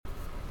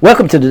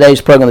Welcome to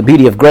today's program, The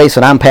Beauty of Grace,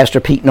 and I'm Pastor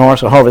Pete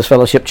Norris of Harvest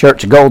Fellowship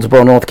Church,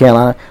 Goldsboro, North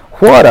Carolina.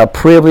 What a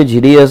privilege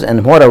it is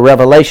and what a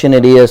revelation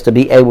it is to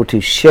be able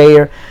to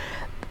share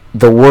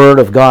the Word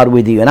of God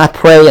with you. And I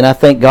pray and I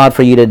thank God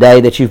for you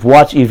today that you've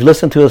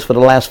listened to us for the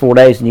last 4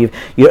 days, and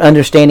you're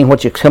understanding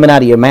what's coming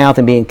out of your mouth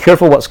and being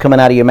careful what's coming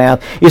out of your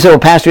mouth. You say, well,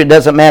 Pastor, it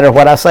doesn't matter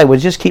what I say. Well,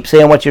 just keep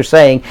saying what you're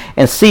saying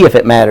and see if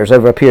it matters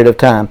over a period of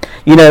time.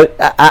 You know,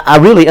 I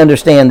really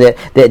understand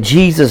that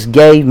Jesus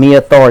gave me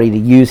authority to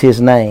use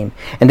His name.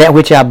 And that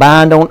which I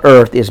bind on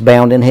earth is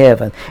bound in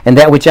heaven. And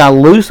that which I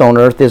loose on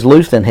earth is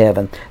loosed in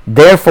heaven.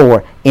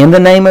 Therefore, in the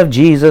name of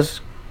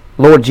Jesus,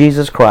 Lord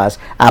Jesus Christ,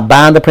 I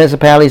bind the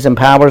principalities and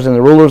powers and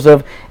the rulers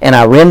of, and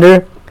I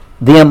render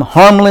them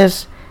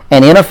harmless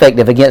and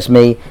ineffective against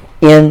me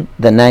in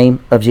the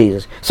name of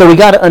Jesus. So we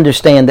got to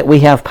understand that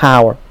we have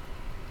power.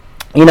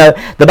 You know,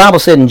 the Bible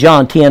said in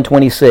John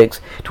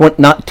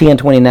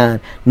 10:29,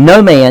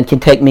 no man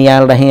can take me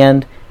out of the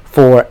hand,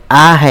 for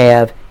I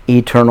have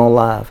eternal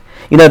life.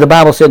 You know, the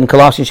Bible said in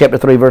Colossians chapter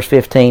 3, verse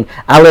 15,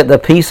 I let the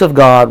peace of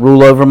God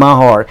rule over my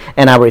heart,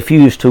 and I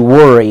refuse to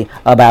worry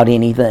about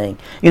anything.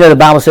 You know, the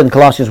Bible said in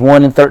Colossians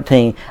 1 and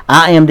 13,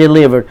 I am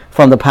delivered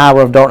from the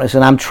power of darkness,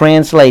 and I'm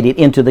translated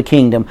into the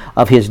kingdom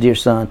of His dear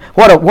Son.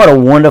 What a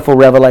wonderful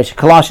revelation.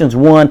 Colossians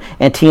 1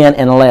 and 10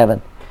 and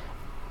 11.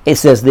 It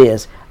says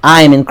this,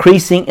 I am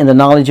increasing in the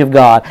knowledge of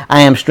God.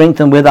 I am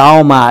strengthened with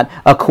all might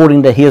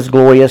according to His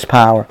glorious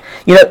power.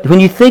 You know, when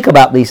you think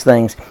about these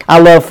things, I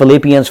love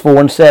Philippians 4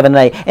 and 7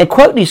 and 8. And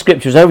quote these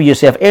scriptures over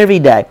yourself every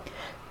day.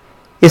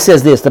 It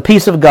says this, the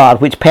peace of God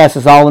which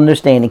passes all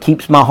understanding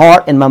keeps my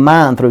heart and my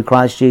mind through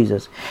Christ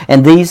Jesus.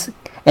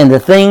 And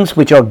the things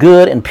which are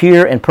good and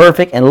pure and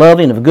perfect and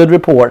lovely and of good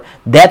report,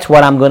 that's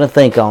what I'm going to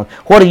think on.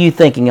 What are you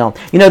thinking on?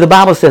 You know, the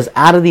Bible says,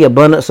 out of the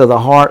abundance of the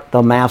heart,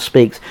 the mouth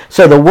speaks.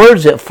 So the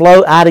words that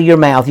flow out of your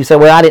mouth, you say,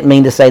 well, I didn't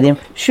mean to say them.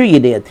 Sure you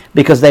did,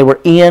 because they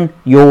were in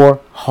your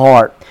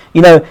heart.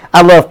 You know,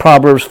 I love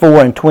Proverbs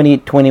 4 and 20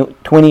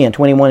 and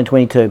 21 and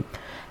 22.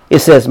 It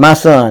says, my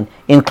son,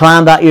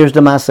 incline thy ears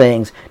to my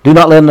sayings. Do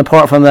not let them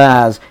depart from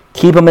thy eyes.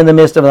 Keep them in the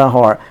midst of thy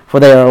heart, for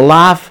they are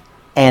life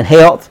and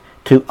health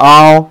to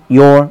all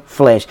your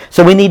flesh.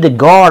 So we need to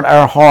guard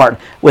our heart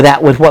with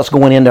what's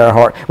going into our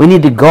heart. We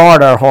need to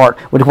guard our heart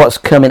with what's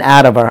coming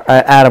out of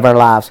our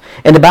lives.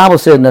 And the Bible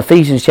says in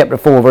Ephesians chapter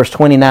 4, verse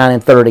 29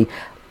 and 30,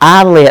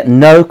 I let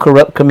no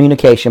corrupt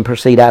communication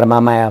proceed out of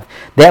my mouth,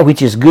 that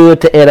which is good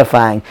to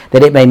edifying,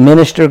 that it may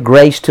minister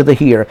grace to the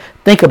hearer.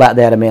 Think about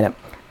that a minute.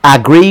 I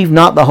grieve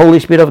not the Holy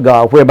Spirit of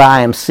God, whereby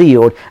I am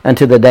sealed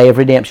unto the day of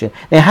redemption.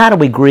 Now, how do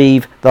we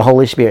grieve the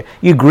Holy Spirit?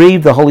 You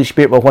grieve the Holy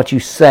Spirit by what you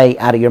say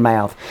out of your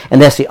mouth.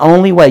 And that's the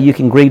only way you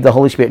can grieve the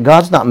Holy Spirit.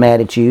 God's not mad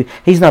at you.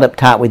 He's not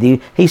uptight with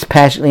you. He's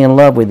passionately in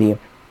love with you.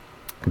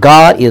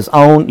 God is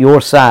on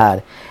your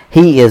side.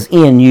 He is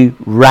in you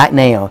right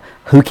now.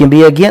 Who can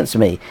be against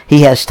me?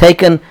 He has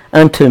taken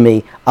unto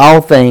me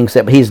all things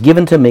that He has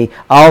given to me,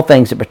 all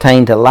things that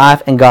pertain to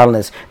life and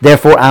godliness.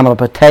 Therefore, I'm a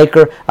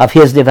partaker of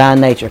His divine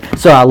nature.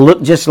 So I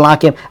look just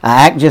like Him.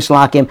 I act just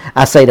like Him.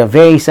 I say the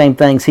very same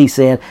things He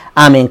said.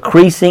 I'm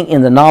increasing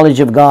in the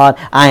knowledge of God.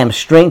 I am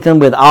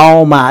strengthened with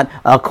all might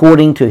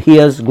according to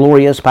His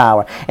glorious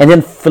power. And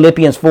then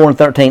Philippians 4 and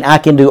 13, I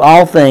can do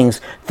all things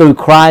through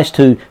Christ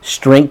who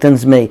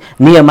strengthens me.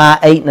 Nehemiah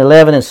 8 and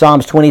 11 and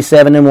Psalms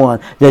 27 and 1.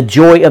 The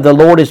joy of the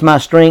Lord is my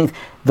strength.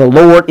 The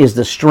Lord is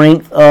the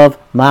strength of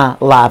my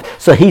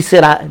life. So He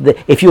said,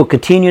 if you'll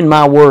continue in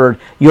my word,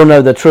 you'll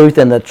know the truth,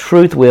 and the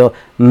truth will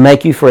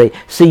make you free.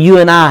 See, you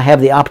and I have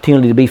the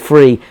opportunity to be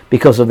free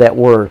because of that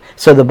word.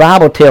 So the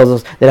Bible tells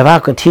us that if I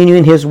continue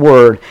in His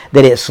word,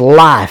 that it's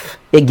life.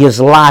 It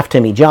gives life to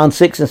me. John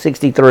 6 and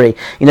 63.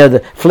 You know, the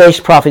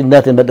flesh profits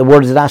nothing, but the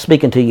words that I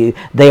speak unto you,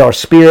 they are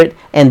spirit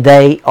and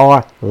they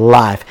are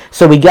life.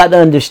 So we got to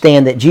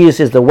understand that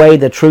Jesus is the way,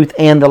 the truth,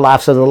 and the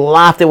life. So the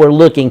life that we're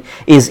looking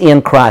is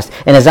in Christ.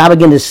 And as I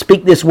begin to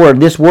speak this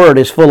word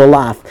is full of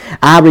life.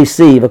 I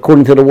receive,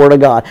 according to the Word of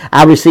God,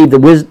 I receive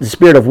the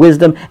spirit of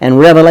wisdom and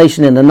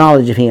revelation and the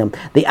knowledge of Him.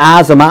 The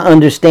eyes of my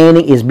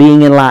understanding is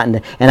being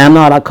enlightened. And I'm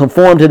not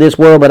conformed to this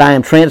world, but I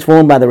am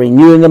transformed by the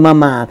renewing of my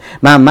mind.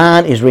 My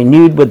mind is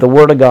renewed with the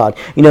Word of God.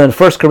 You know, in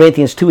 1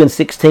 Corinthians 2 and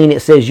 16,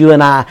 it says, you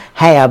and I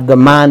have the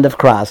mind of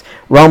Christ.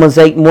 Romans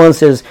 8 and 1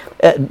 says,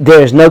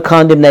 there is no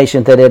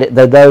condemnation to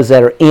those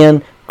that are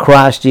in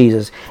Christ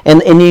Jesus.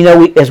 And you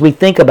know, as we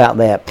think about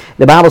that,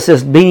 the Bible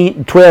says,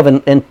 be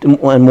 12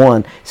 and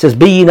 1 says,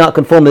 be ye not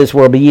conformed to this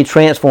world, be ye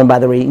transformed by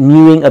the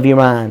renewing of your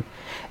mind.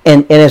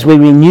 And as we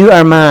renew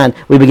our mind,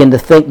 we begin to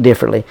think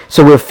differently.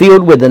 So we're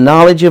filled with the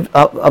knowledge of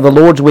the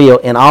Lord's will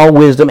in all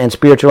wisdom and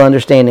spiritual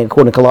understanding,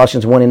 according to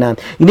Colossians 1 and 9.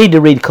 You need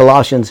to read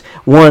Colossians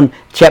 1,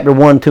 chapter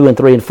 1, 2, and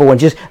 3, and 4, and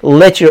just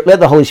let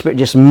the Holy Spirit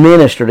just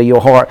minister to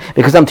your heart,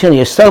 because I'm telling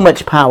you, there's so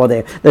much power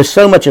there. There's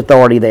so much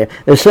authority there.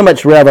 There's so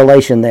much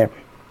revelation there.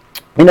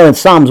 You know, in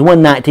Psalms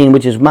 119,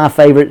 which is my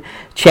favorite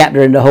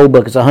chapter in the whole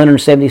book, it's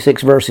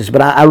 176 verses,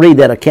 but I read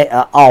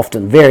that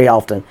often, very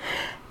often.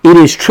 It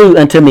is true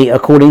unto me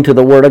according to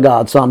the word of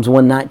God. Psalms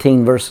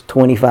 119, verse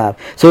 25.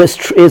 So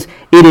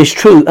it is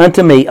true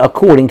unto me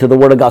according to the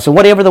word of God. So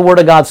whatever the word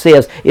of God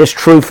says is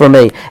true for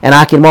me. And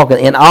I can walk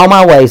in all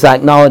my ways. I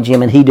acknowledge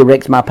him, and he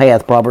directs my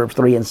path. Proverbs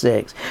 3 and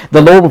 6.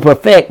 The Lord will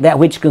perfect that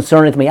which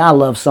concerneth me. I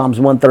love Psalms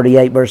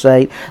 138, verse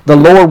 8. The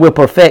Lord will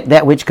perfect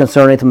that which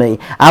concerneth me.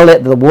 I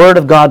let the word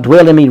of God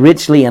dwell in me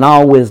richly in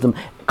all wisdom.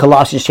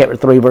 Colossians chapter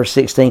 3, verse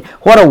 16.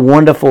 What a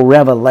wonderful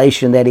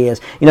revelation that is.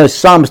 You know,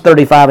 Psalms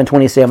 35 and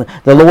 27.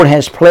 The Lord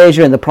has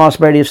pleasure in the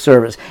prosperity of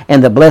servants,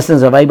 and the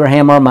blessings of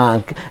Abraham are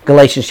mine.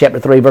 Galatians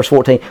chapter 3, verse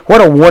 14. What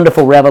a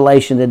wonderful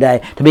revelation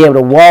today, to be able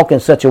to walk in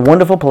such a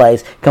wonderful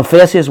place,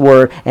 confess his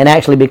word, and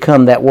actually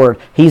become that word.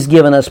 He's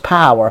given us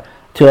power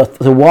to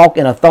walk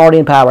in authority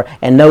and power,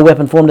 and no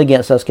weapon formed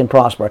against us can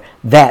prosper.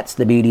 That's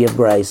the beauty of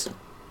grace.